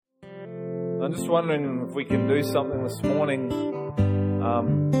I'm just wondering if we can do something this morning.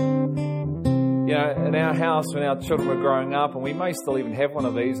 In our house when our children were growing up, and we may still even have one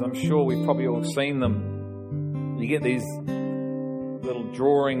of these, I'm sure we've probably all seen them. You get these little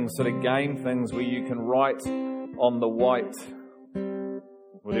drawing sort of game things where you can write on the white,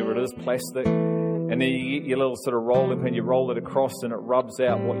 whatever it is, plastic, and then you get your little sort of rolling pin, you roll it across and it rubs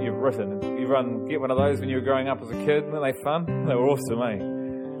out what you've written. Everyone get one of those when you were growing up as a kid? Weren't they fun? They were awesome, eh?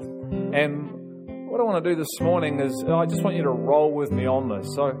 And what I want to do this morning is I just want you to roll with me on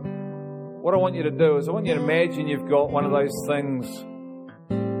this. So what I want you to do is I want you to imagine you've got one of those things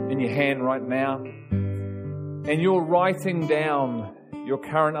in your hand right now, and you're writing down your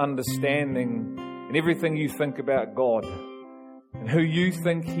current understanding and everything you think about God and who you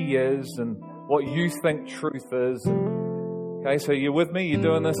think He is and what you think truth is. Okay, so you're with me? You're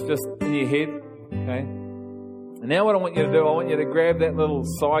doing this just in your head? Okay. And now what I want you to do, I want you to grab that little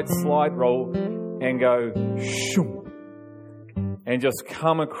side slide rule and go shoo, and just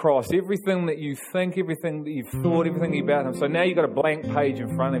come across everything that you think, everything that you've thought, everything about Him. So now you've got a blank page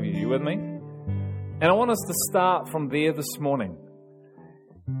in front of you. You with me? And I want us to start from there this morning.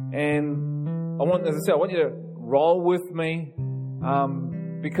 And as I said, I want you to roll with me,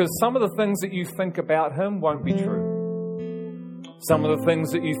 because some of the things that you think about Him won't be true. Some of the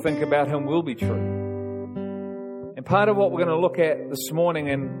things that you think about Him will be true. And part of what we're going to look at this morning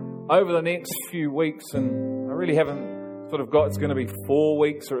and over the next few weeks, and I really haven't sort of got it's going to be 4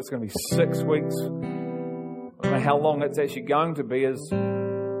 weeks or it's going to be 6 weeks. I don't know how long it's actually going to be. Is I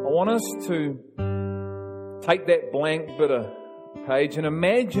want us to take that blank bit of page and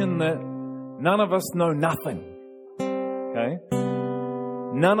imagine that none of us know nothing. Okay?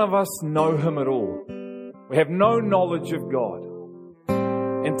 None of us know Him at all. We have no knowledge of God.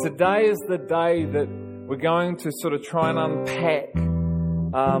 And today is the day that we're going to sort of try and unpack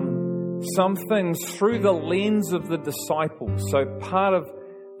some things through the lens of the disciples. So part of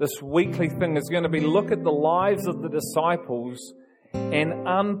this weekly thing is going to be look at the lives of the disciples and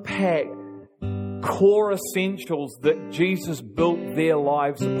unpack core essentials that Jesus built their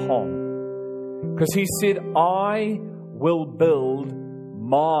lives upon. Because He said, I will build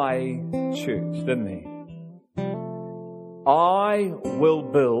my church, didn't He? I will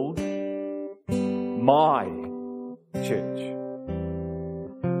build my church.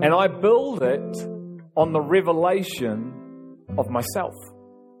 And I build it on the revelation of myself.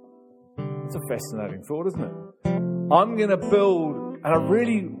 It's a fascinating thought, isn't it? I'm going to build, and I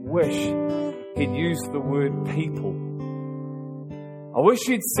really wish He'd used the word people. I wish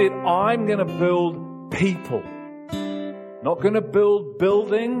He'd said, I'm going to build people. Not going to build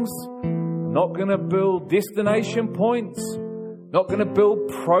buildings. Not going to build destination points. Not going to build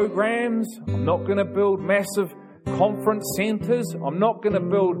programs. I'm not going to build massive conference centers. I'm not going to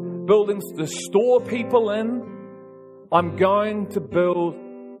build buildings to store people in. I'm going to build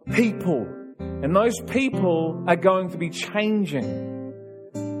people. And those people are going to be changing.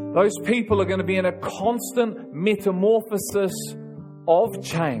 Those people are going to be in a constant metamorphosis of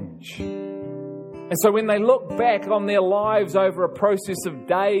change. And so when they look back on their lives over a process of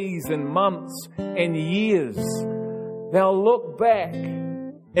days and months and years, they'll look back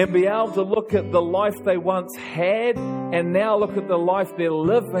and be able to look at the life they once had and now look at the life they're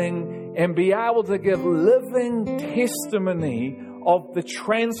living and be able to give living testimony of the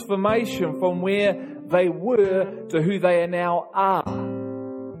transformation from where they were to who they now are.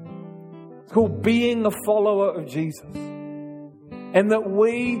 It's called being a follower of Jesus. And that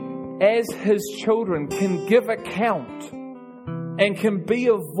we, as His children, can give account and can be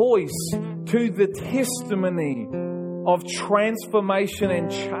a voice to the testimony of transformation and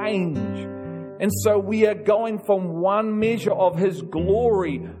change. And so we are going from one measure of His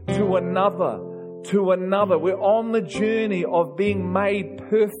glory to another, to another. We're on the journey of being made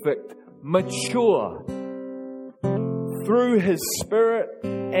perfect, mature, through His Spirit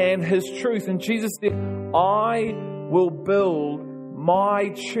and His truth. And Jesus said, I will build my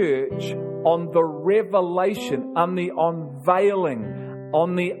church on the revelation, on the unveiling,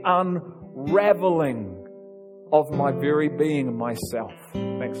 on the unraveling of my very being and myself.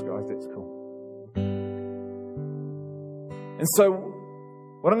 Thanks, guys. That's cool. And so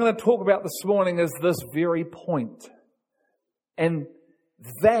what I'm going to talk about this morning is this very point. And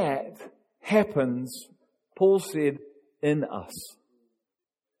that happens, Paul said, in us.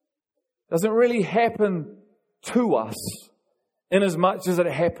 Doesn't really happen to us in as much as it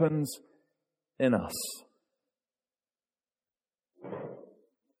happens in us.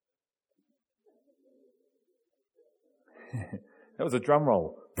 That was a drum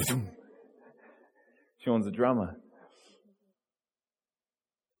roll. Sean's a drummer.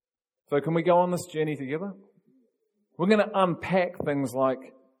 So can we go on this journey together? We're going to unpack things like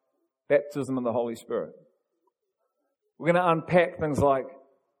baptism in the Holy Spirit. We're going to unpack things like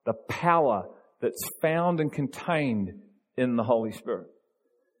the power that's found and contained in the Holy Spirit.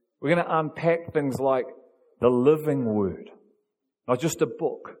 We're going to unpack things like the living Word. Not just a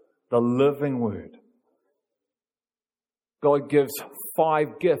book, the living Word. God gives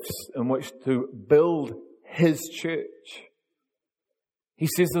 5 gifts in which to build His church. He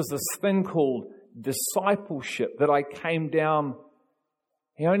says there's this thing called discipleship that I came down.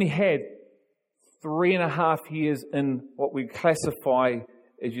 He only had 3.5 years in what we classify,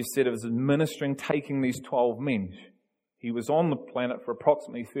 as you said, as administering, taking these 12 men. He was on the planet for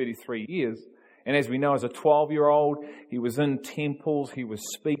approximately 33 years. And as we know, as a 12-year-old, he was in temples, he was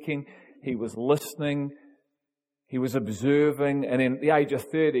speaking, he was listening, he was observing, and at the age of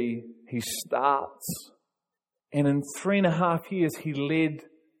 30, he starts. And in 3.5 years, he led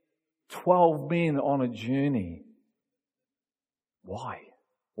 12 men on a journey. Why?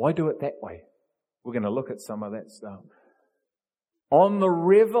 Why do it that way? We're going to look at some of that stuff. On the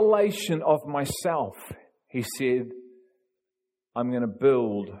revelation of myself, he said, I'm going to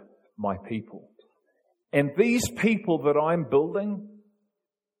build my people. And these people that I'm building,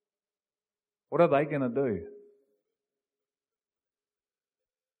 what are they going to do?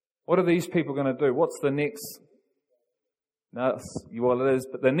 What are these people going to do? What's the next? No, well, it is,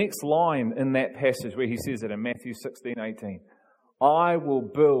 but the next line in that passage where he says it in Matthew 16:18, I will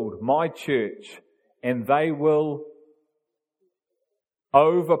build my church and they will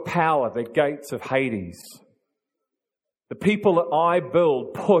overpower the gates of Hades. The people that I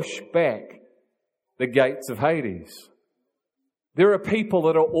build push back the gates of Hades. There are people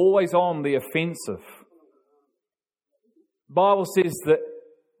that are always on the offensive. The Bible says that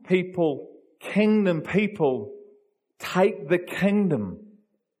kingdom people, take the kingdom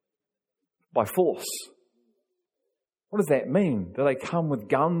by force. What does that mean? Do they come with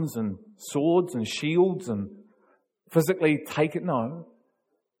guns and swords and shields and physically take it? No.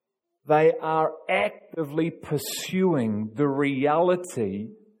 They are actively pursuing the reality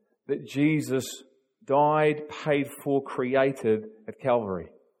that Jesus died, paid for, created at Calvary.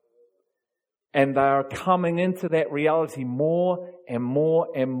 And they are coming into that reality more and more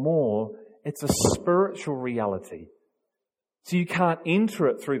and more. It's a spiritual reality. So you can't enter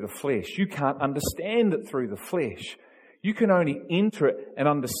it through the flesh. You can't understand it through the flesh. You can only enter it and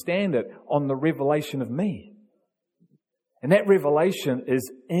understand it on the revelation of me. And that revelation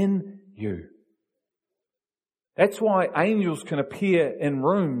is in you. That's why angels can appear in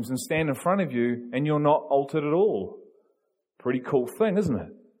rooms and stand in front of you and you're not altered at all. Pretty cool thing, isn't it?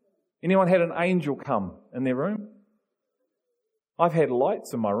 Anyone had an angel come in their room? I've had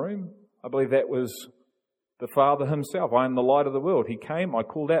lights in my room. I believe that was the Father himself. I am the light of the world. He came, I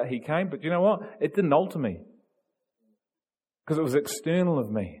called out, he came, but you know what? It didn't alter me. Because it was external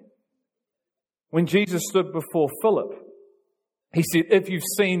of me. When Jesus stood before Philip, he said, if you've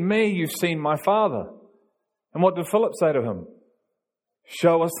seen me, you've seen my Father. And what did Philip say to him?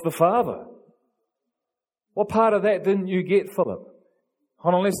 Show us the Father. What part of that didn't you get, Philip?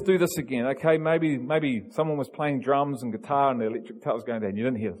 Hold on, let's do this again. Okay, maybe someone was playing drums and guitar and the electric guitar was going down. You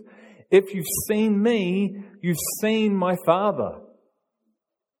didn't hear this. If you've seen me, you've seen my Father.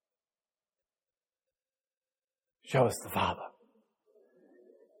 Show us the Father.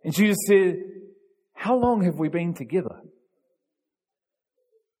 And Jesus said, how long have we been together?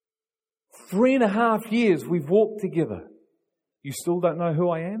 3.5 years we've walked together. You still don't know who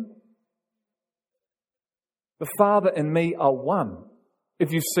I am? The Father and me are one.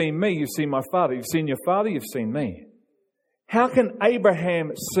 If you've seen me, you've seen my Father. You've seen your Father, you've seen me. How can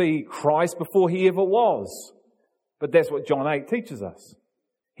Abraham see Christ before he ever was? But that's what John 8 teaches us.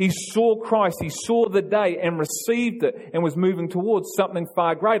 He saw Christ, he saw the day and received it and was moving towards something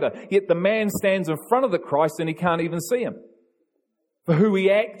far greater. Yet the man stands in front of the Christ and he can't even see him for who he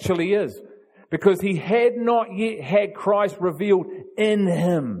actually is. Because he had not yet had Christ revealed in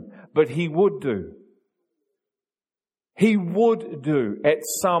him, but he would do. He would do at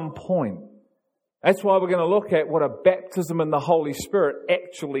some point. That's why we're going to look at what a baptism in the Holy Spirit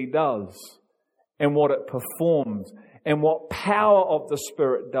actually does and what it performs and what power of the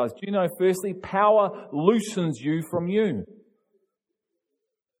Spirit does. Do you know, firstly, power loosens you from you.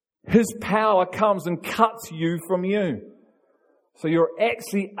 His power comes and cuts you from you. So you're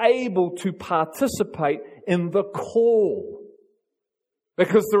actually able to participate in the call.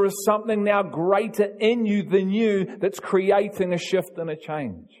 Because there is something now greater in you than you that's creating a shift and a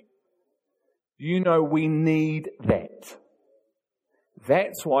change. You know we need that.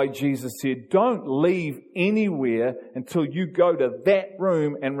 That's why Jesus said, don't leave anywhere until you go to that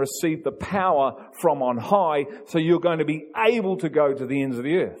room and receive the power from on high, so you're going to be able to go to the ends of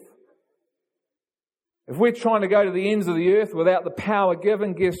the earth. If we're trying to go to the ends of the earth without the power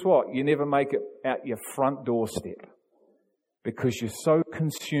given, guess what? You never make it out your front doorstep, because you're so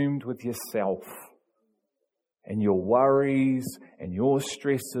consumed with yourself and your worries and your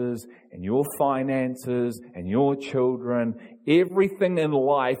stresses and your finances and your children. Everything in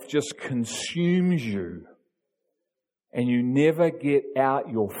life just consumes you, and you never get out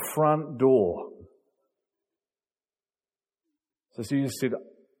your front door. So Jesus said,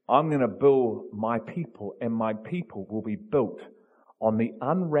 I'm going to build my people, and my people will be built on the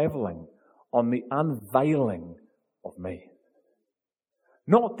unraveling, on the unveiling of me.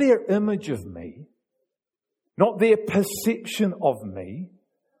 Not their image of me, not their perception of me,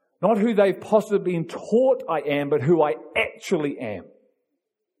 not who they've possibly been taught I am, but who I actually am.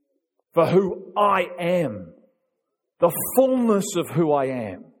 For who I am, the fullness of who I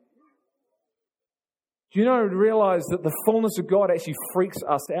am. Do you realize that the fullness of God actually freaks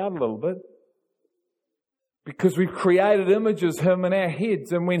us out a little bit? Because we've created images of Him in our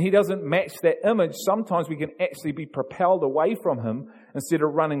heads, and when He doesn't match that image, sometimes we can actually be propelled away from Him instead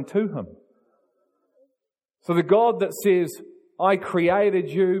of running to Him. So the God that says, I created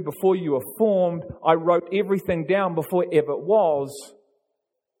you before you were formed, I wrote everything down before it ever was,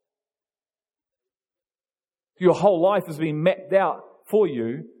 your whole life has been mapped out for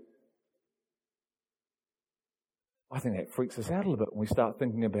you. I think that freaks us out a little bit when we start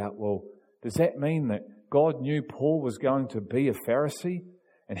thinking about, well, does that mean that God knew Paul was going to be a Pharisee,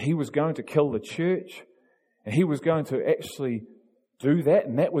 and he was going to kill the church, and he was going to actually do that,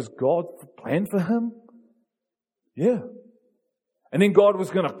 and that was God's plan for him? Yeah. And then God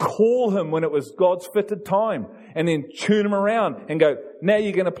was going to call him when it was God's fitted time, and then turn him around and go, now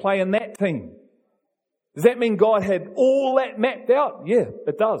you're going to play in that team. Does that mean God had all that mapped out? Yeah,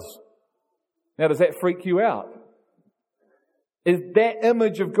 it does. Now, does that freak you out? Is that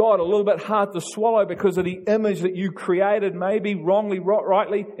image of God a little bit hard to swallow because of the image that you created, maybe wrongly,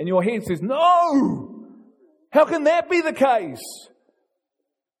 rightly, and your head says, no! How can that be the case?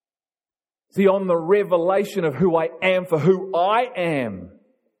 See, on the revelation of who I am, for who I am,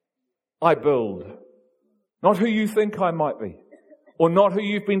 I build. Not who you think I might be, or not who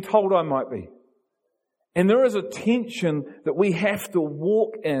you've been told I might be. And there is a tension that we have to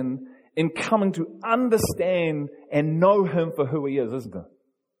walk in coming to understand and know Him for who He is, isn't there?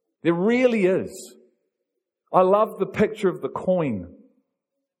 There really is. I love the picture of the coin.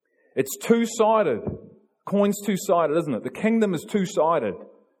 It's two-sided. Coin's two-sided, isn't it? The kingdom is two-sided.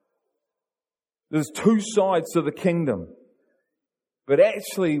 There's two sides to the kingdom. But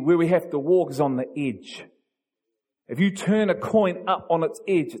actually, where we have to walk is on the edge. If you turn a coin up on its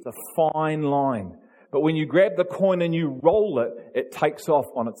edge, it's a fine line. But when you grab the coin and you roll it, it takes off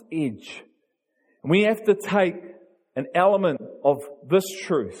on its edge. And we have to take an element of this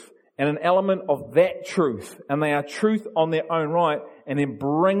truth and an element of that truth, and they are truth on their own right, and then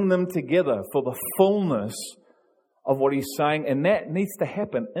bring them together for the fullness of what He's saying. And that needs to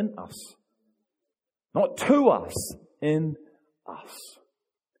happen in us. Not to us, in us.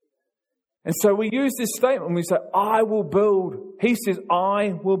 And so we use this statement when we say, I will build. He says,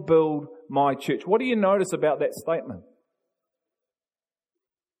 I will build my church. What do you notice about that statement?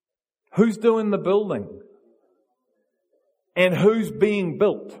 Who's doing the building? And who's being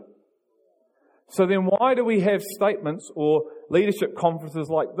built? So then why do we have statements or leadership conferences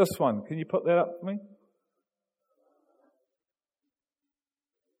like this one? Can you put that up for me?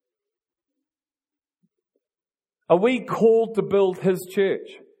 Are we called to build His church?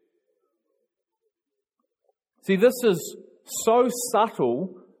 See, this is so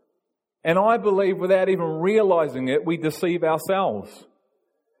subtle, and I believe without even realizing it, we deceive ourselves.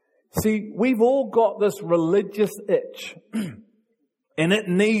 See, we've all got this religious itch, and it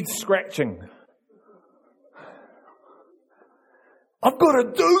needs scratching. I've got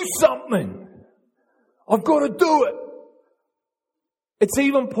to do something. I've got to do it. It's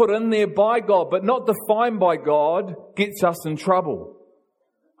even put in there by God, but not defined by God, gets us in trouble.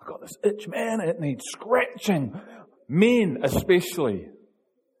 I've got this itch, man, and it needs scratching. Men especially.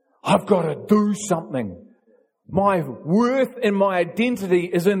 I've got to do something. My worth and my identity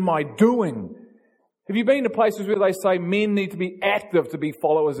is in my doing. Have you been to places where they say men need to be active to be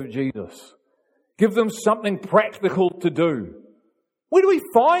followers of Jesus? Give them something practical to do. Where do we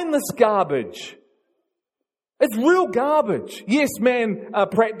find this garbage? It's real garbage. Yes, men are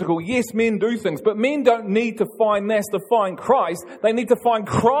practical. Yes, men do things. But men don't need to find this to find Christ. They need to find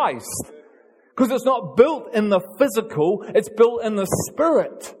Christ. Because it's not built in the physical, it's built in the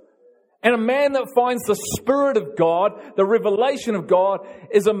Spirit. And a man that finds the Spirit of God, the revelation of God,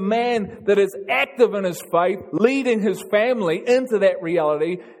 is a man that is active in his faith, leading his family into that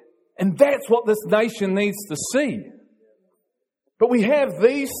reality. And that's what this nation needs to see. But we have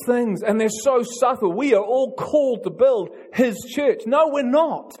these things, and they're so subtle. We are all called to build His church. No, we're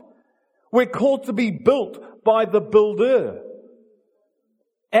not. We're called to be built by the builder.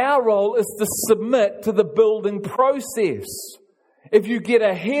 Our role is to submit to the building process. If you get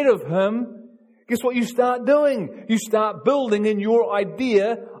ahead of Him, guess what you start doing? You start building in your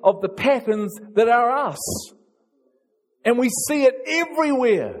idea of the patterns that are us. And we see it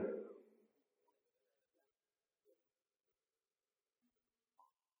everywhere.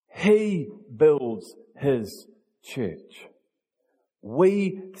 He builds His church.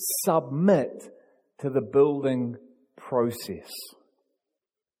 We submit to the building process.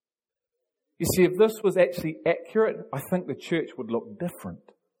 You see, if this was actually accurate, I think the church would look different.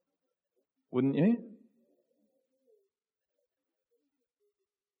 Wouldn't you?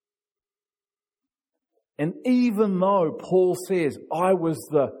 And even though Paul says, I was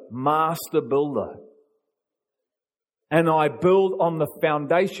the master builder, and I build on the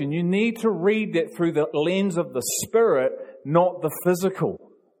foundation, you need to read that through the lens of the Spirit, not the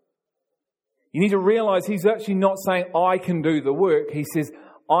physical. You need to realize he's actually not saying, I can do the work. He says,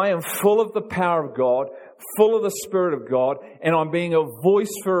 I am full of the power of God, full of the Spirit of God, and I'm being a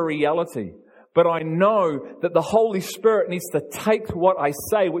voice for a reality. But I know that the Holy Spirit needs to take what I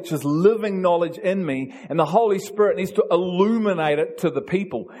say, which is living knowledge in me, and the Holy Spirit needs to illuminate it to the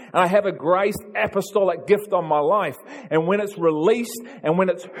people. And I have a grace apostolic gift on my life. And when it's released and when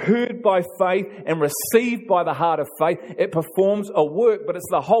it's heard by faith and received by the heart of faith, it performs a work, but it's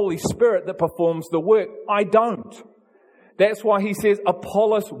the Holy Spirit that performs the work. I don't. That's why he says,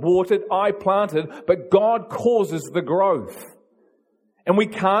 Apollos watered, I planted, but God causes the growth. And we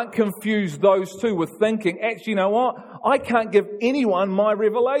can't confuse those two with thinking, actually, you know what? I can't give anyone my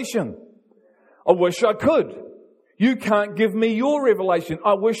revelation. I wish I could. You can't give me your revelation.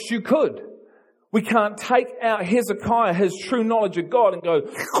 I wish you could. We can't take out Hezekiah, his true knowledge of God, and go,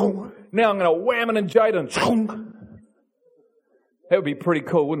 now I'm going to wham it in Jaden. That would be pretty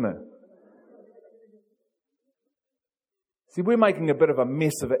cool, wouldn't it? See, we're making a bit of a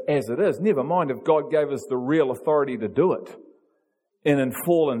mess of it as it is. Never mind if God gave us the real authority to do it. In a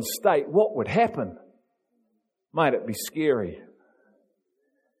fallen state, what would happen? Might it be scary?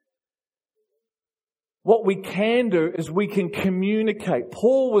 What we can do is we can communicate.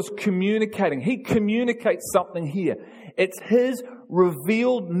 Paul was communicating. He communicates something here. It's his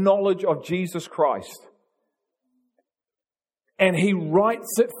revealed knowledge of Jesus Christ. And he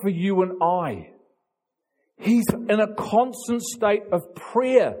writes it for you and I. He's in a constant state of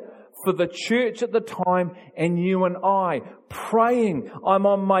prayer for the church at the time and you and I, praying. I'm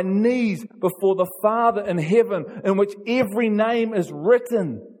on my knees before the Father in heaven, in which every name is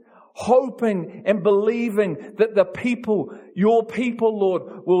written, hoping and believing that the people, your people,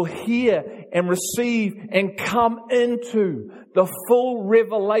 Lord, will hear and receive and come into the full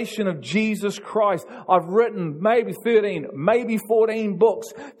revelation of Jesus Christ. I've written maybe 13, maybe 14 books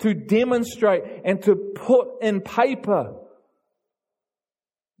to demonstrate and to put in paper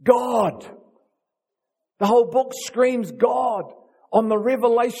God. The whole book screams God. On the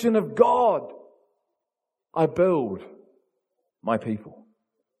revelation of God, I build my people.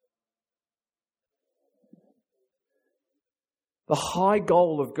 The high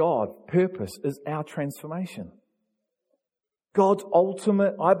goal of God, purpose, is our transformation. God's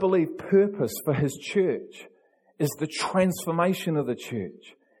ultimate, I believe, purpose for His church is the transformation of the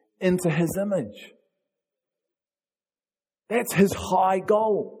church into His image. That's His high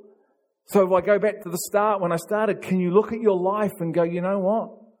goal. So if I go back to the start, when I started, can you look at your life and go, you know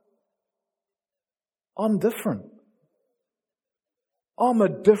what? I'm different. I'm a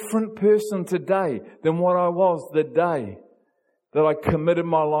different person today than what I was the day that I committed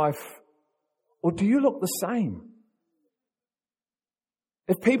my life. Or do you look the same?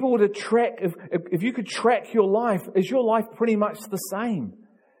 If people were to track, if you could track your life, is your life pretty much the same?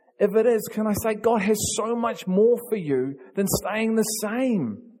 If it is, can I say God has so much more for you than staying the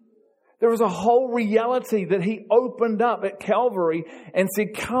same? There is a whole reality that He opened up at Calvary and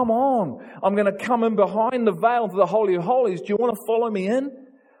said, come on, I'm going to come in behind the veil to the Holy of Holies. Do you want to follow me in?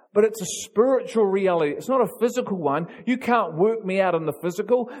 But it's a spiritual reality. It's not a physical one. You can't work me out in the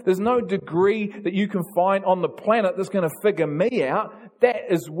physical. There's no degree that you can find on the planet that's going to figure me out.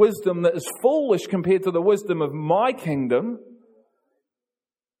 That is wisdom that is foolish compared to the wisdom of my kingdom.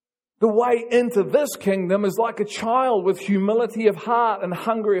 The way into this kingdom is like a child with humility of heart and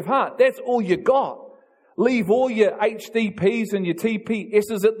hungry of heart. That's all you got. Leave all your HDPs and your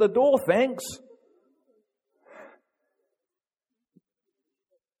TPSs at the door, thanks.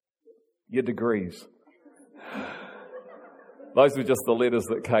 Your degrees. Those were just the letters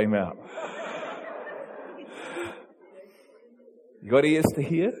that came out. You got ears to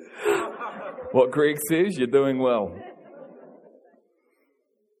hear? What Greg says, you're doing well.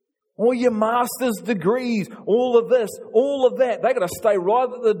 All your master's degrees, all of this, all of that, they got to stay right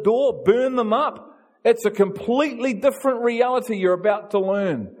at the door, burn them up. It's a completely different reality you're about to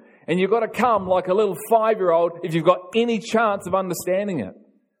learn. And you've got to come like a little 5-year-old if you've got any chance of understanding it.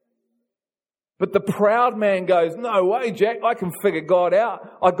 But the proud man goes, no way, Jack, I can figure God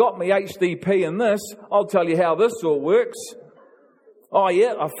out. I got my HDP in this. I'll tell you how this all works. Oh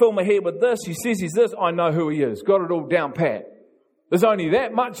yeah, I fill my head with this. He says he's this. I know who he is. Got it all down pat. There's only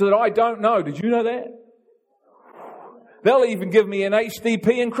that much that I don't know. Did you know that? They'll even give me an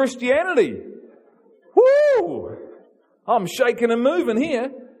HDP in Christianity. Woo! I'm shaking and moving here.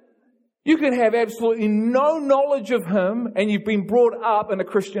 You can have absolutely no knowledge of Him and you've been brought up in a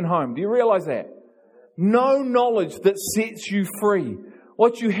Christian home. Do you realize that? No knowledge that sets you free.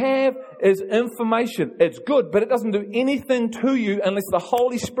 What you have is information. It's good, but it doesn't do anything to you unless the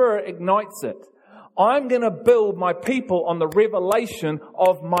Holy Spirit ignites it. I'm going to build my people on the revelation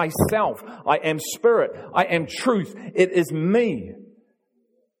of myself. I am spirit. I am truth. It is me.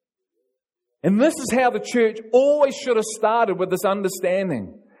 And this is how the church always should have started, with this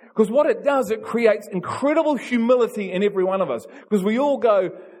understanding. Because what it does, it creates incredible humility in every one of us. Because we all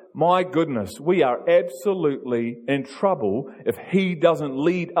go, my goodness, we are absolutely in trouble if He doesn't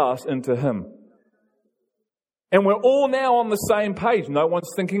lead us into Him. And we're all now on the same page. No one's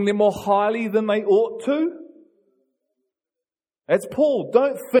thinking they're more highly than they ought to. That's Paul.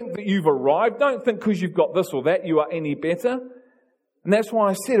 Don't think that you've arrived. Don't think because you've got this or that you are any better. And that's why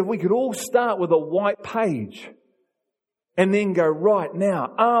I said if we could all start with a white page and then go right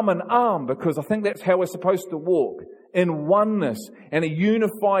now, arm in arm, because I think that's how we're supposed to walk, in oneness and a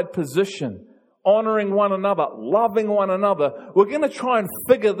unified position, honoring one another, loving one another. We're going to try and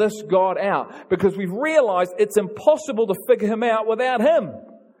figure this God out because we've realized it's impossible to figure Him out without Him.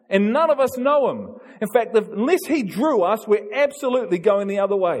 And none of us know Him. In fact, unless He drew us, we're absolutely going the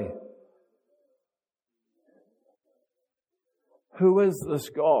other way. Who is this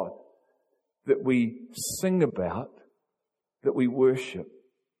God that we sing about, that we worship?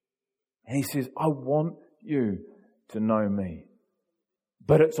 And He says, I want you to know me.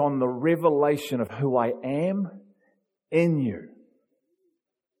 But it's on the revelation of who I am in you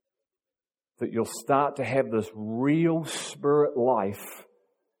that you'll start to have this real spirit life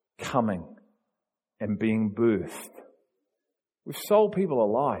coming and being birthed. We've sold people a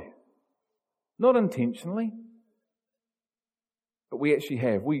lie. Not intentionally, but we actually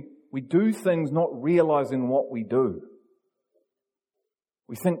have. We do things not realizing what we do.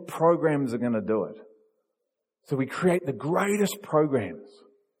 We think programs are going to do it. So we create the greatest programs.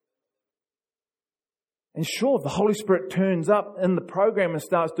 And sure, the Holy Spirit turns up in the program and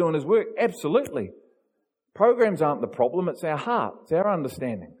starts doing His work. Absolutely. Programs aren't the problem. It's our heart. It's our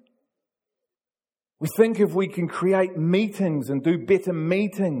understanding. We think if we can create meetings and do better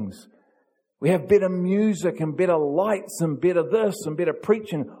meetings, we have better music and better lights and better this and better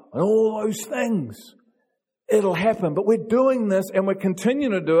preaching and all those things, it'll happen. But we're doing this and we're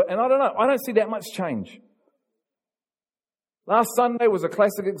continuing to do it. And I don't know. I don't see that much change. Last Sunday was a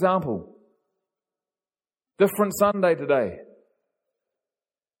classic example. Different Sunday today.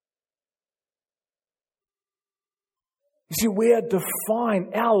 You see, we are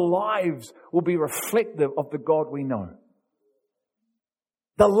defined. Our lives will be reflective of the God we know.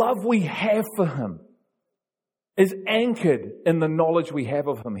 The love we have for Him is anchored in the knowledge we have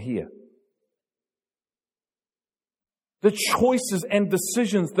of Him here. The choices and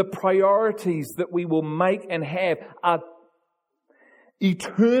decisions, the priorities that we will make and have are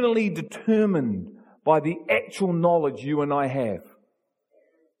eternally determined by the actual knowledge you and I have.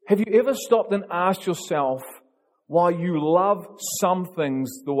 Have you ever stopped and asked yourself why you love some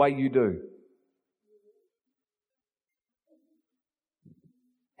things the way you do?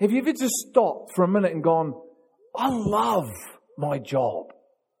 Have you ever just stopped for a minute and gone, I love my job.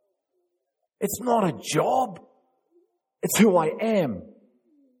 It's not a job. It's who I am.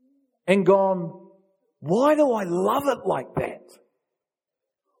 And gone, why do I love it like that?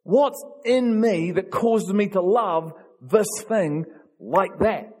 What's in me that causes me to love this thing like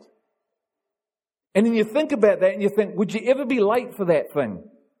that? And then you think about that and you think, would you ever be late for that thing?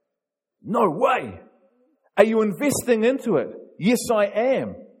 No way. Are you investing into it? Yes, I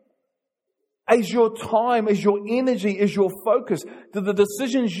am. Is your time, is your energy, is your focus? Do the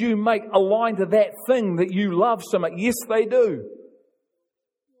decisions you make align to that thing that you love so much? Yes, they do.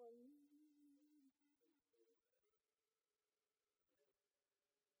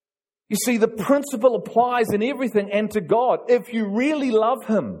 You see, the principle applies in everything and to God. If you really love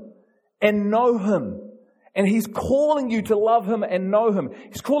Him and know Him, and He's calling you to love Him and know Him,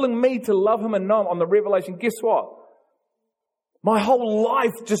 He's calling me to love Him and know Him on the revelation, guess what? My whole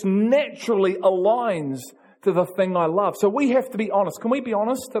life just naturally aligns to the thing I love. So we have to be honest. Can we be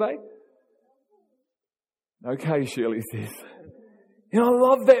honest today? Okay, Shirley says. I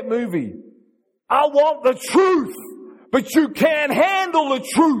love that movie. I want the truth, but you can't handle the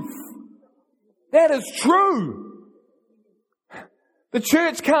truth. That is true. The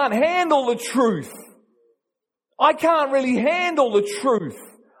church can't handle the truth. I can't really handle the truth.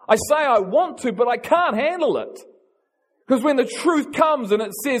 I say I want to, but I can't handle it. Because when the truth comes and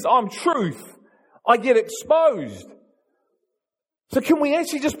it says I'm truth, I get exposed. So can we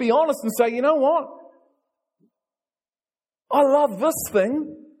actually just be honest and say, you know what? I love this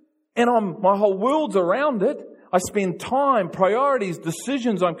thing and my whole world's around it. I spend time, priorities,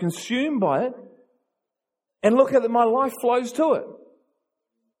 decisions, I'm consumed by it. And look at it, my life flows to it.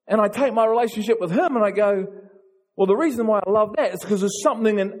 And I take my relationship with Him and I go, well, the reason why I love that is because there's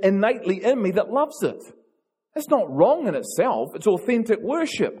something innately in me that loves it. That's not wrong in itself. It's authentic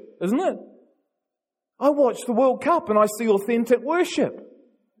worship, isn't it? I watch the World Cup and I see authentic worship.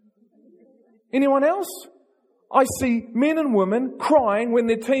 Anyone else? I see men and women crying when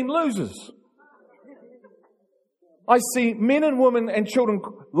their team loses. I see men and women and children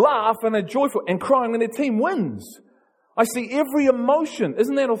laugh and are joyful and crying when their team wins. I see every emotion.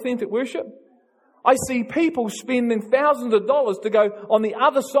 Isn't that authentic worship? I see people spending thousands of dollars to go on the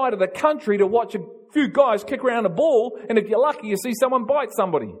other side of the country to watch a few guys kick around a ball, and if you're lucky, you see someone bite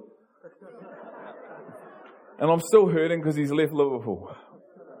somebody. And I'm still hurting because he's left Liverpool.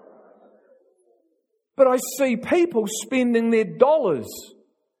 But I see people spending their dollars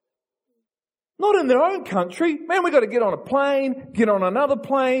not in their own country. Man, we've got to get on a plane, get on another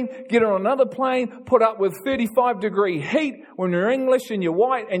plane, get on another plane, put up with 35-degree heat when you're English and you're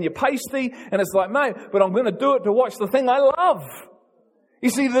white and you're pasty. And it's like, mate, but I'm going to do it to watch the thing I love.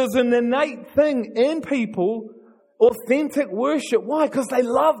 You see, there's an innate thing in people, authentic worship. Why? Because they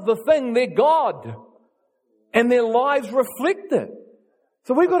love the thing, they're God. And their lives reflect it.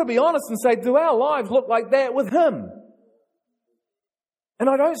 So we've got to be honest and say, do our lives look like that with Him? And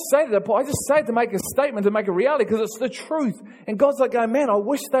I don't say that, I just say it to make a statement, to make a reality, because it's the truth. And God's like going, man, I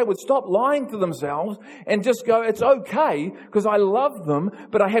wish they would stop lying to themselves and just go, it's okay, because I love them,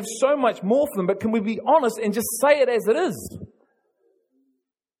 but I have so much more for them. But can we be honest and just say it as it is?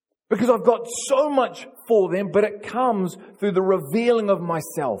 Because I've got so much for them, but it comes through the revealing of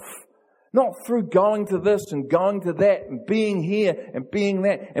myself. Not through going to this and going to that and being here and being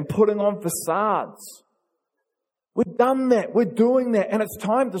that and putting on facades. We've done that. We're doing that. And it's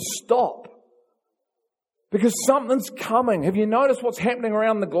time to stop. Because something's coming. Have you noticed what's happening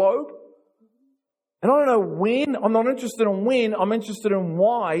around the globe? And I don't know when. I'm not interested in when. I'm interested in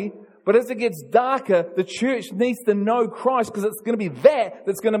why. But as it gets darker, the church needs to know Christ, because it's going to be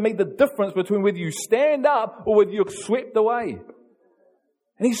that's going to make the difference between whether you stand up or whether you're swept away.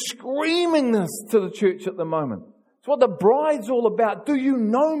 And He's screaming this to the church at the moment. It's what the bride's all about. Do you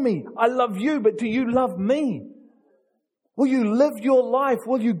know me? I love you, but do you love me? Will you live your life?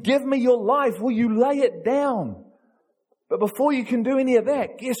 Will you give me your life? Will you lay it down? But before you can do any of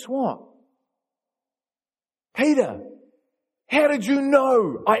that, guess what? Peter, how did you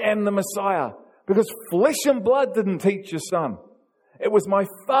know I am the Messiah? Because flesh and blood didn't teach you, son. It was my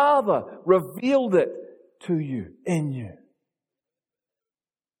Father revealed it to you, in you.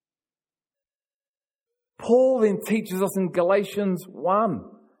 Paul then teaches us in Galatians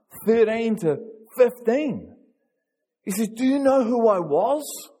 1:13 to 15. He says, do you know who I was?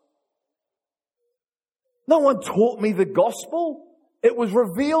 No one taught me the gospel. It was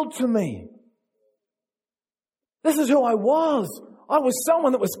revealed to me. This is who I was. I was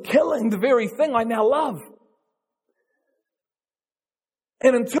someone that was killing the very thing I now love.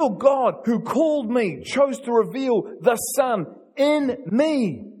 And until God, who called me, chose to reveal the Son in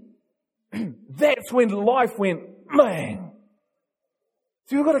me, that's when life went, man.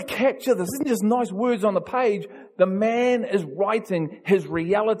 So you've got to capture this. Isn't just nice words on the page. The man is writing his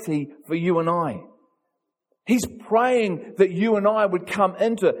reality for you and I. He's praying that you and I would come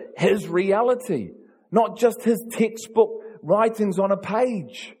into his reality, not just his textbook writings on a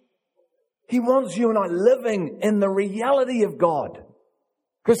page. He wants you and I living in the reality of God.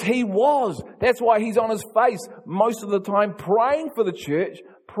 Because he was. That's why he's on his face most of the time praying for the church,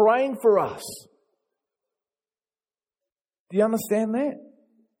 praying for us. Do you understand that?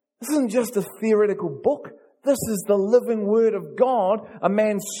 This isn't just a theoretical book. This is the living Word of God. A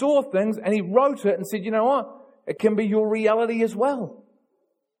man saw things and he wrote it and said, you know what? It can be your reality as well.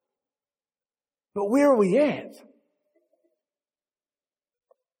 But where are we at?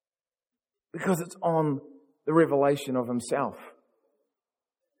 Because it's on the revelation of Himself.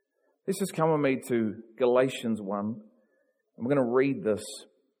 Let's just come with me to Galatians 1. I'm going to read this.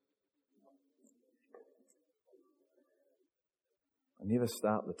 I never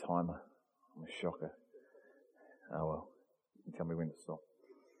start the timer. I'm a shocker. Oh well. You can tell me when to stop.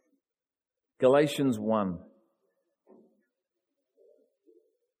 Galatians 1.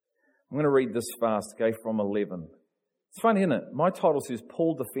 I'm going to read this fast, okay, from 11. It's funny, isn't it? My title says,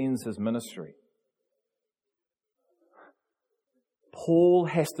 Paul defends his ministry. Paul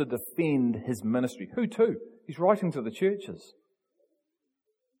has to defend his ministry. Who to? He's writing to the churches.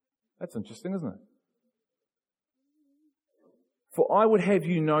 That's interesting, isn't it? For I would have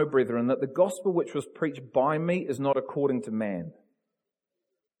you know, brethren, that the gospel which was preached by me is not according to man.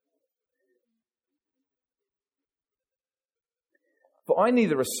 For I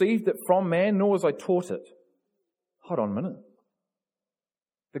neither received it from man, nor was I taught it. Hold on a minute.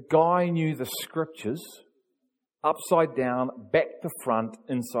 The guy knew the scriptures upside down, back to front,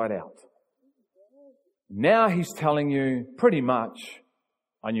 inside out. Now he's telling you, pretty much,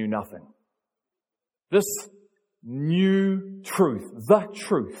 I knew nothing. This new truth, the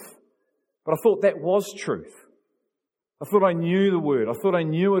truth. But I thought that was truth. I thought I knew the Word. I thought I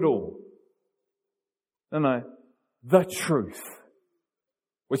knew it all. No, the truth,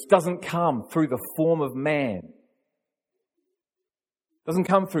 which doesn't come through the form of man. Doesn't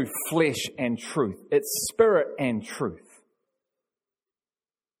come through flesh and truth. It's spirit and truth.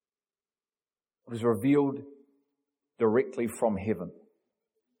 It is revealed directly from heaven.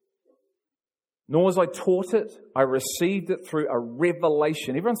 Nor was I taught it, I received it through a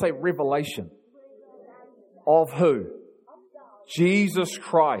revelation. Everyone say revelation. Of who? Jesus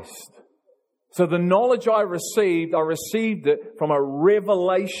Christ. So the knowledge I received it from a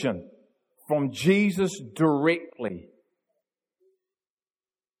revelation from Jesus directly.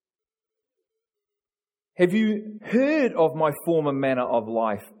 Have you heard of my former manner of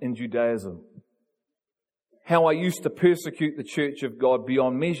life in Judaism? How I used to persecute the church of God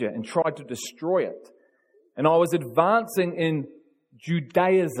beyond measure and tried to destroy it. And I was advancing in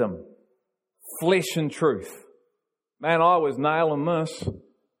Judaism, flesh and truth. Man, I was nailing this.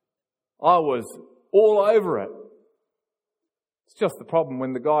 I was all over it. It's just the problem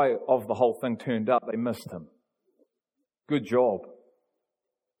when the guy of the whole thing turned up, they missed him. Good job.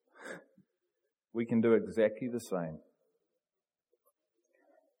 We can do exactly the same.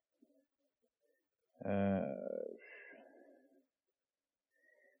 And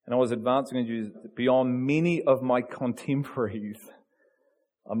I was advancing in Judaism beyond many of my contemporaries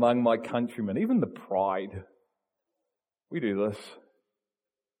among my countrymen, even the pride. We do this.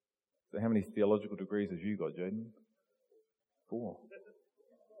 So how many theological degrees have you got, Jaden? 4.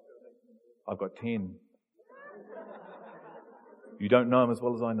 I've got 10. You don't know him as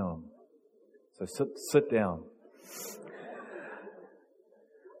well as I know him. So sit down.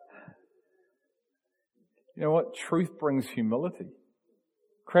 You know what? Truth brings humility.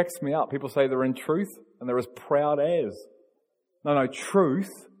 Cracks me up. People say they're in truth and they're as proud as. No,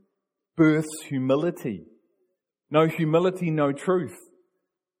 truth births humility. No humility, no truth.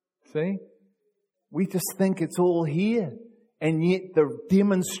 See? We just think it's all here. And yet the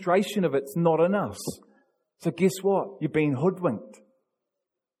demonstration of it's not in us. So guess what? You've been hoodwinked.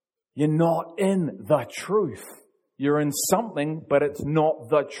 You're not in the truth. You're in something, but it's not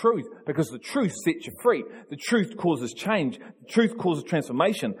the truth. Because the truth sets you free. The truth causes change. The truth causes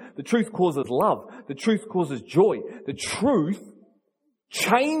transformation. The truth causes love. The truth causes joy. The truth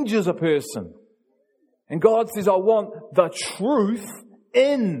changes a person. And God says, I want the truth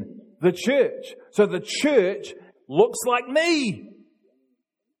in the church. So the church looks like me.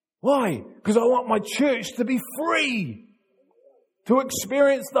 Why? Because I want my church to be free. To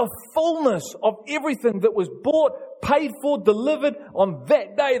experience the fullness of everything that was bought, paid for, delivered on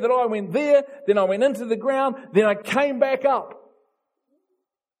that day that I went there, then I went into the ground, then I came back up.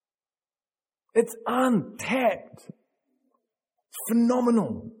 It's untapped. It's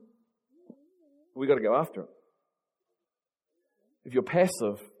phenomenal. We've got to go after it. If you're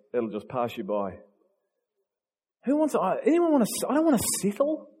passive, it'll just pass you by. Anyone want to, I don't want to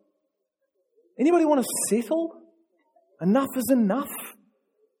settle. Anybody want to settle? Enough is enough.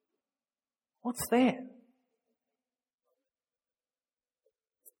 What's that?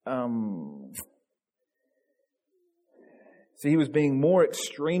 So he was being more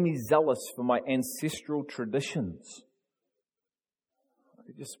extremely zealous for my ancestral traditions. I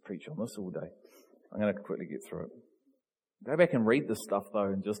could just preach on this all day. I'm going to quickly get through it. Go back and read this stuff though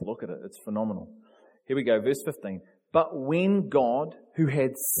and just look at it. It's phenomenal. Here we go, verse 15. But when God, who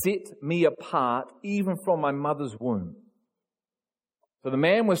had set me apart even from my mother's womb. So the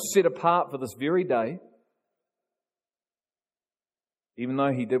man was set apart for this very day, even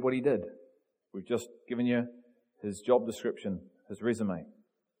though he did what he did. We've just given you his job description, his resume.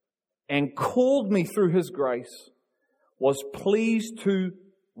 And called me through his grace, was pleased to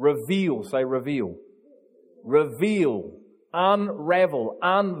reveal, say reveal, unravel,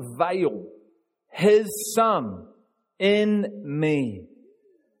 unveil his Son in me,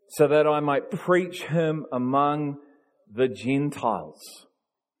 so that I might preach him among the Gentiles.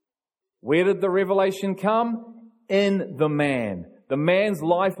 Where did the revelation come? In the man. The man's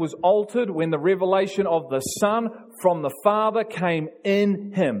life was altered when the revelation of the Son from the Father came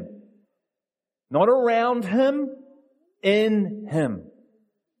in him. Not around him, in him.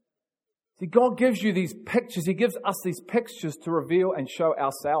 See, God gives you these pictures. He gives us these pictures to reveal and show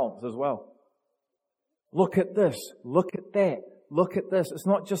ourselves as well. Look at this. Look at that. Look at this. It's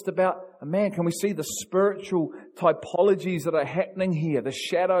not just about a man. Can we see the spiritual typologies that are happening here? The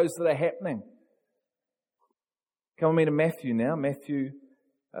shadows that are happening. Come with me to Matthew now. Matthew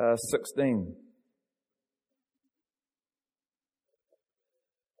 16.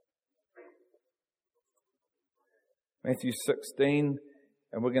 Matthew 16.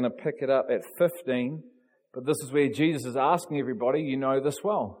 And we're going to pick it up at 15. But this is where Jesus is asking everybody, you know this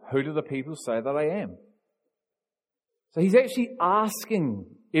well, who do the people say that I am? So he's actually asking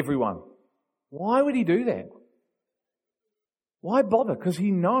everyone. Why would he do that? Why bother? Because he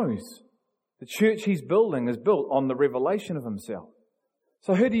knows the church he's building is built on the revelation of himself.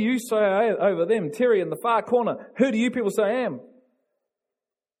 So who do you say over them? Terry in the far corner. Who do you people say I am?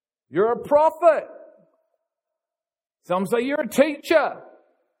 You're a prophet. Some say you're a teacher.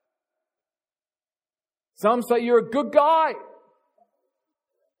 Some say you're a good guy.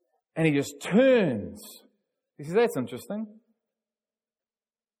 And he just turns. He says, that's interesting.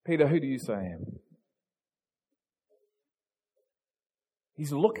 Peter, who do you say I am?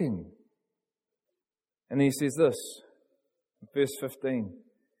 He's looking. And then he says this, verse 15.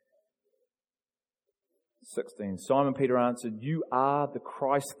 16. Simon Peter answered, you are the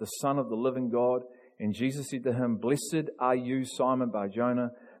Christ, the Son of the living God. And Jesus said to him, blessed are you, Simon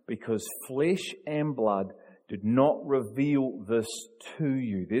Bar-Jonah, because flesh and blood did not reveal this to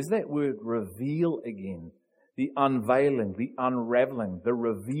you. There's that word reveal again. The unveiling, the unraveling, the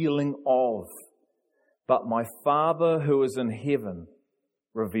revealing of. But my Father who is in heaven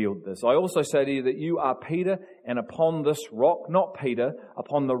revealed this. I also say to you that you are Peter, and upon this rock, not Peter,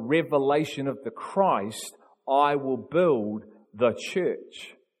 upon the revelation of the Christ, I will build the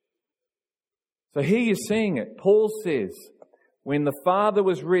church. So here you're seeing it. Paul says, when the Father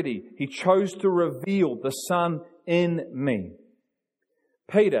was ready, He chose to reveal the Son in me.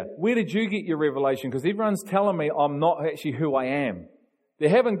 Peter, where did you get your revelation? Because everyone's telling me I'm not actually who I am. They're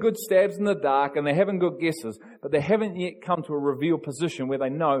having good stabs in the dark and they're having good guesses, but they haven't yet come to a revealed position where they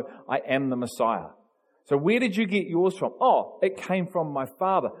know I am the Messiah. So where did you get yours from? Oh, it came from my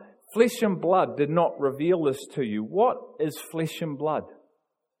Father. Flesh and blood did not reveal this to you. What is flesh and blood?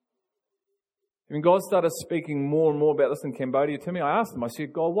 When God started speaking more and more about this in Cambodia to me, I asked him, I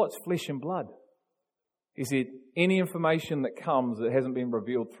said, God, what's flesh and blood? He said, any information that comes that hasn't been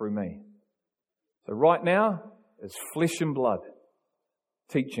revealed through me. So right now, it's flesh and blood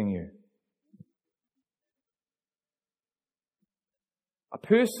teaching you. A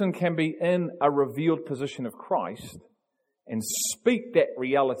person can be in a revealed position of Christ and speak that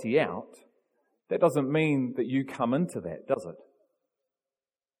reality out. That doesn't mean that you come into that, does it?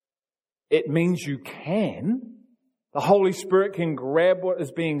 It means you can. The Holy Spirit can grab what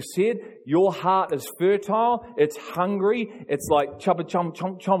is being said. Your heart is fertile. It's hungry. It's like chubba chum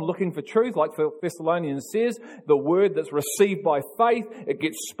chom chom looking for truth. Like Thessalonians says, the word that's received by faith, it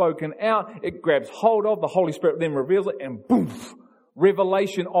gets spoken out. It grabs hold of. The Holy Spirit then reveals it and boom.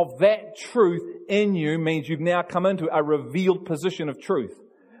 Revelation of that truth in you means you've now come into a revealed position of truth.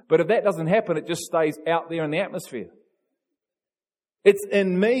 But if that doesn't happen, it just stays out there in the atmosphere. It's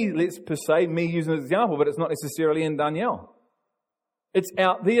in me, let's per se, me using an example, but it's not necessarily in Danielle. It's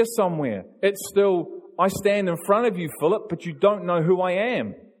out there somewhere. It's still, I stand in front of you, Philip, but you don't know who I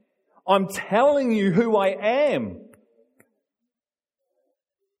am. I'm telling you who I am.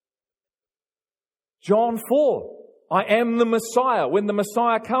 John 4, I am the Messiah. When the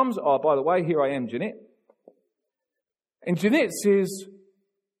Messiah comes, oh, by the way, here I am, Jeanette. And Jeanette says,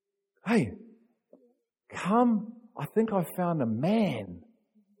 hey, come. I think I found a man.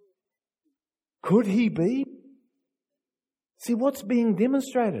 Could he be? See, what's being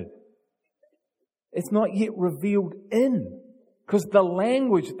demonstrated? It's not yet revealed in. Because the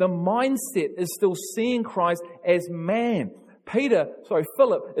language, the mindset is still seeing Christ as man.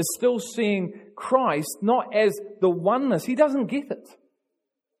 Philip is still seeing Christ not as the oneness. He doesn't get it.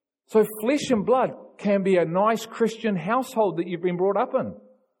 So flesh and blood can be a nice Christian household that you've been brought up in.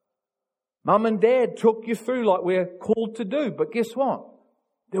 Mum and Dad took you through like we're called to do. But guess what?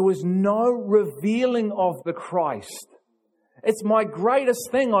 There was no revealing of the Christ. It's my greatest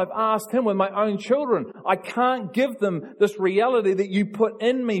thing I've asked Him with my own children. I can't give them this reality that you put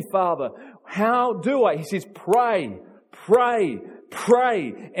in me, Father. How do I? He says, pray, pray,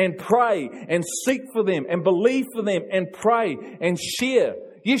 pray, and pray, and seek for them, and believe for them, and pray, and share.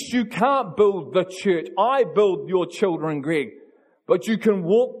 Yes, you can't build the church. I build your children, Greg. But you can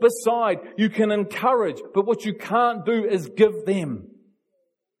walk beside, you can encourage, but what you can't do is give them.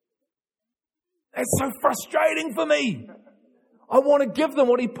 That's so frustrating for me. I want to give them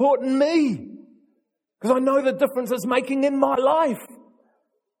what He put in me. Because I know the difference it's making in my life.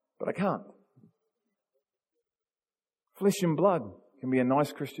 But I can't. Flesh and blood can be a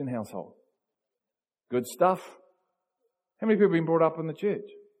nice Christian household. Good stuff. How many people have been brought up in the church?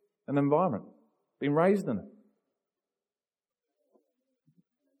 An environment. Been raised in it.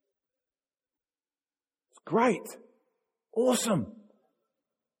 It's great. Awesome.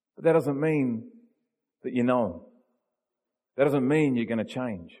 But that doesn't mean that you know Him. That doesn't mean you're going to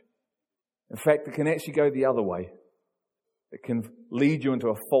change. In fact, it can actually go the other way. It can lead you into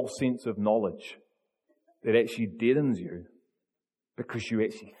a false sense of knowledge that actually deadens you because you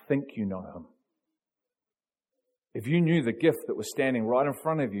actually think you know Him. If you knew the gift that was standing right in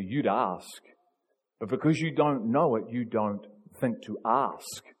front of you, you'd ask. But because you don't know it, you don't think to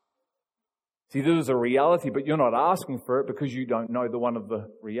ask. See, this is a reality, but you're not asking for it because you don't know the one of the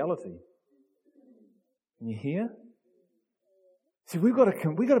reality. Can you hear? See, we've got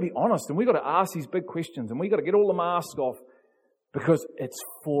to be honest, and we've got to ask these big questions, and we've got to get all the masks off because it's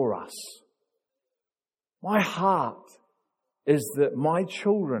for us. My heart is that my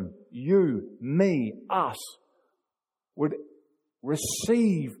children, you, me, us, would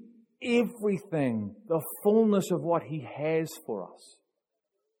receive everything, the fullness of what He has for us.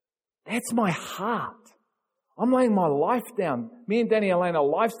 That's my heart. I'm laying my life down. Me and Danny are laying our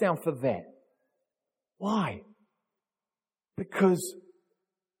lives down for that. Why? Because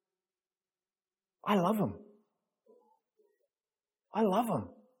I love Him. I love Him.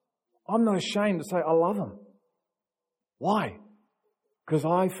 I'm not ashamed to say I love Him. Why? Because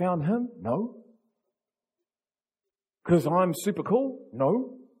I found Him? No. Because I'm super cool?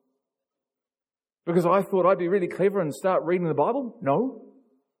 No. Because I thought I'd be really clever and start reading the Bible? No.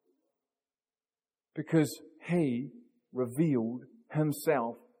 Because He revealed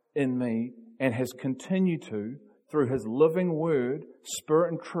Himself in me and has continued to through His living Word,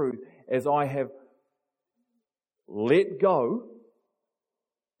 Spirit and truth, as I have let go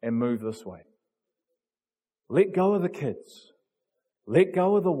and move this way. Let go of the kids. Let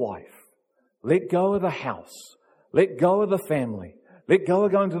go of the wife. Let go of the house. Let go of the family. Let go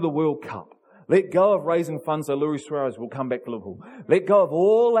of going to the World Cup. Let go of raising funds so Luis Suarez will come back to Liverpool. Let go of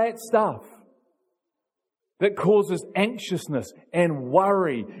all that stuff that causes anxiousness and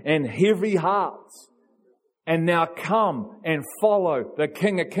worry and heavy hearts. And now come and follow the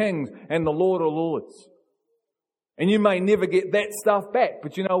King of Kings and the Lord of Lords. And you may never get that stuff back,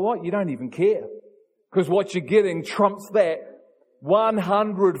 but you know what? You don't even care. Because what you're getting trumps that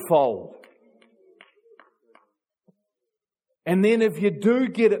 100-fold. And then if you do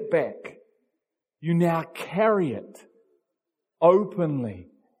get it back, you now carry it openly.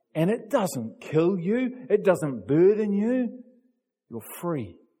 And it doesn't kill you. It doesn't burden you. You're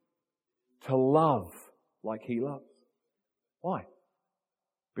free to love like He loves. Why?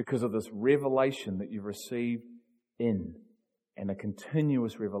 Because of this revelation that you've received in, and a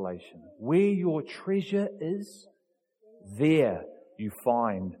continuous revelation. Where your treasure is, there you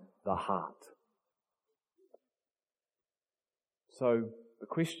find the heart. So the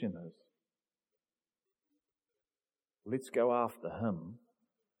question is, let's go after Him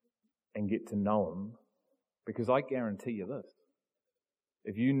and get to know Him, because I guarantee you this.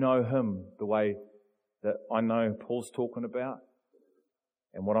 If you know Him the way that I know Paul's talking about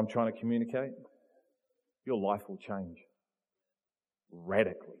and what I'm trying to communicate, your life will change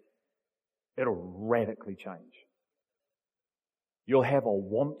radically. It'll radically change. You'll have a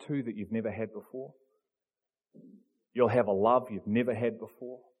want to that you've never had before. You'll have a love you've never had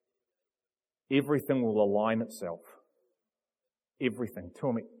before. Everything will align itself. Everything.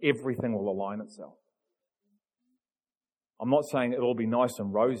 Tell me, everything will align itself. I'm not saying it'll be nice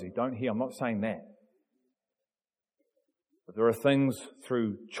and rosy. Don't hear, I'm not saying that. But there are things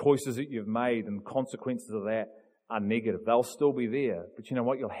through choices that you've made and consequences of that are negative. They'll still be there. But you know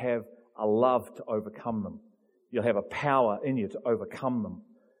what? You'll have a love to overcome them. You'll have a power in you to overcome them.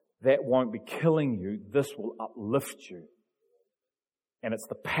 That won't be killing you. This will uplift you. And it's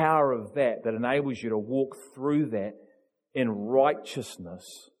the power of that that enables you to walk through that in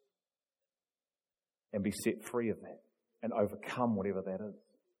righteousness and be set free of that and overcome whatever that is.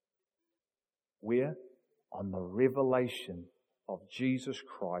 Where? On the revelation of Jesus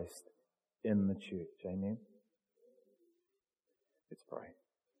Christ in the church. Amen? Let's pray.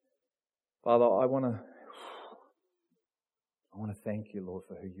 Father, I want to thank you, Lord,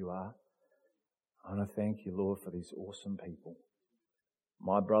 for who you are. I want to thank you, Lord, for these awesome people.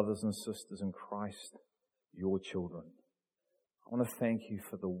 My brothers and sisters in Christ, your children. I want to thank you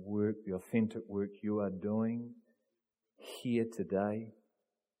for the work, the authentic work you are doing here today.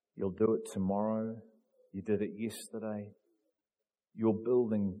 You'll do it tomorrow. You did it yesterday. You're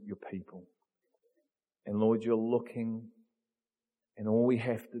building your people. And Lord, you're looking, and all we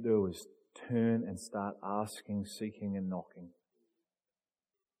have to do is turn and start asking, seeking, and knocking.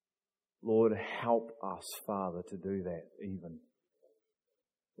 Lord, help us, Father, to do that even.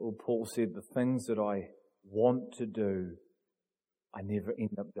 Lord, Paul said, the things that I want to do, I never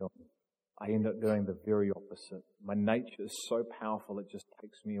end up doing. I end up doing the very opposite. My nature is so powerful, it just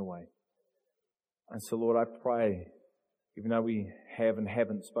takes me away. And so, Lord, I pray, even though we have and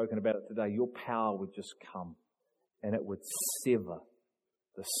haven't spoken about it today, your power would just come and it would sever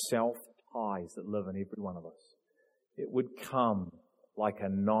the self-ties that live in every one of us. It would come like a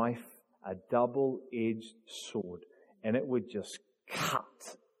knife, a double-edged sword, and it would just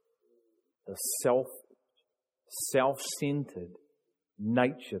cut the self-centered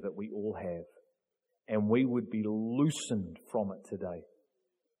nature that we all have. And we would be loosened from it today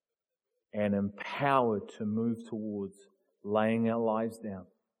and empowered to move towards laying our lives down,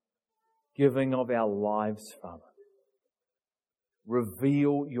 giving of our lives, Father.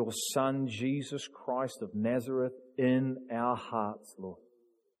 Reveal your Son, Jesus Christ of Nazareth, in our hearts, Lord.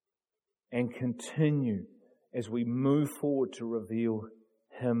 And continue as we move forward to reveal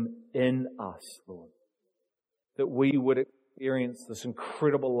Him in us, Lord. That we would experience this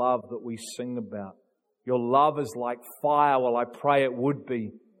incredible love that we sing about. Your love is like fire. Well, I pray it would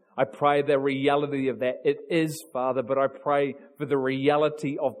be. I pray the reality of that. It is, Father, but I pray for the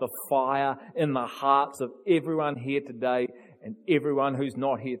reality of the fire in the hearts of everyone here today and everyone who's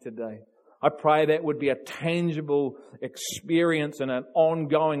not here today. I pray that would be a tangible experience and an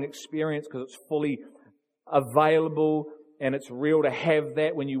ongoing experience because it's fully available and it's real to have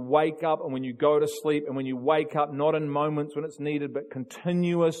that when you wake up and when you go to sleep and when you wake up, not in moments when it's needed, but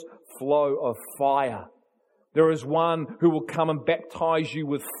continuous flow of fire. There is one who will come and baptize you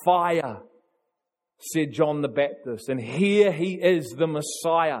with fire, said John the Baptist. And here he is, the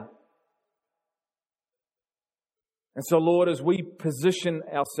Messiah. And so, Lord, as we position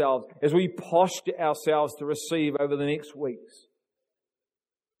ourselves, as we posture ourselves to receive over the next weeks,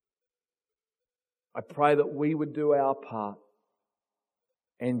 I pray that we would do our part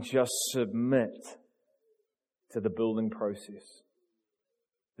and just submit to the building process.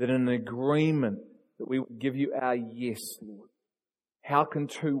 That in agreement that we would give you our yes, Lord. How can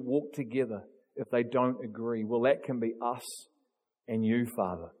two walk together if they don't agree? Well, that can be us and you,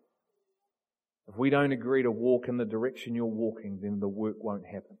 Father. If we don't agree to walk in the direction you're walking, then the work won't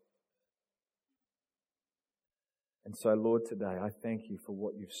happen. And so, Lord, today I thank you for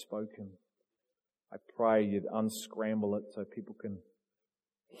what you've spoken. I pray you'd unscramble it so people can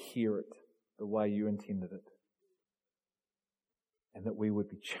hear it the way you intended it. And that we would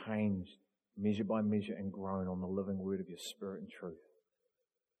be changed measure by measure and grown on the living word of your Spirit and truth.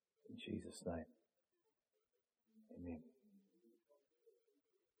 In Jesus' name. Amen.